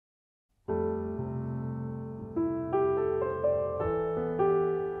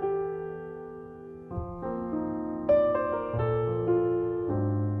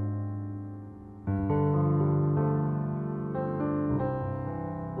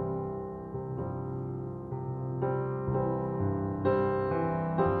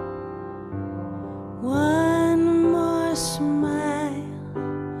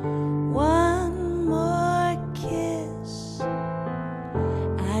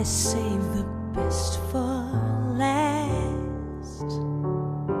I save the best for last.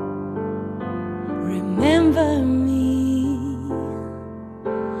 Remember me,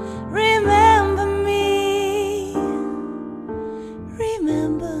 remember me,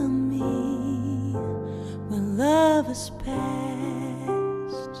 remember me when love is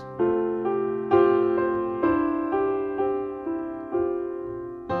past.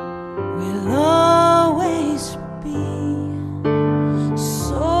 We'll always be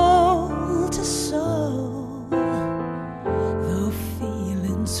soul to soul, though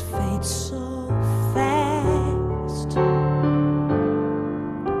feelings fade so fast.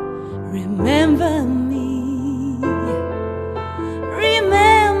 Remember me,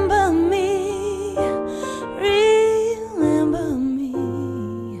 remember me, remember me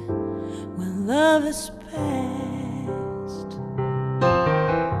when love is past.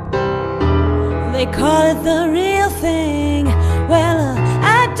 They call it the real thing. Well,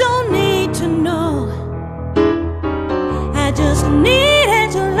 I don't need to know. I just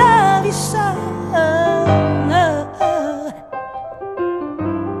needed to love you so.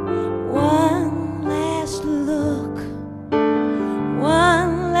 One last look,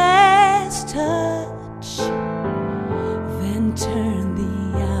 one last touch, then turn the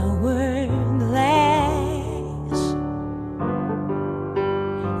hourglass.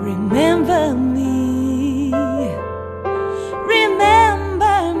 Remember me,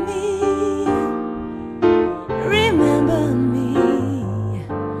 remember me, remember me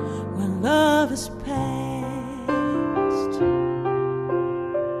when love is past.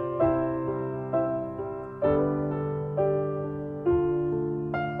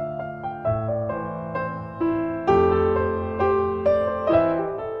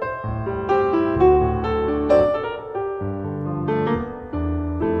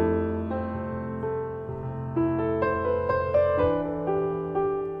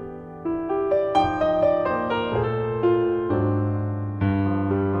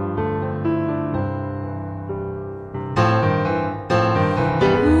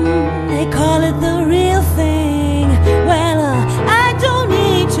 They call it the real thing. Well, I don't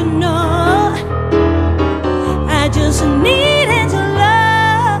need to know. I just needed to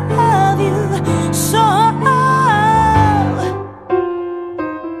love you so.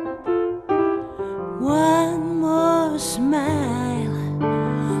 One more smile,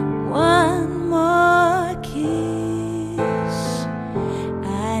 one more kiss.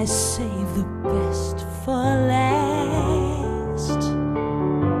 I save the best for last.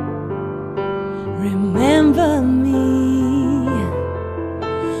 Remember me,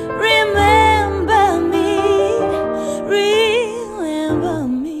 remember me, remember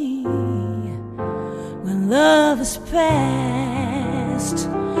me when love is past.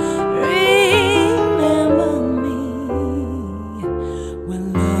 Remember me when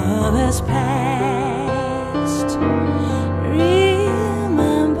love has passed.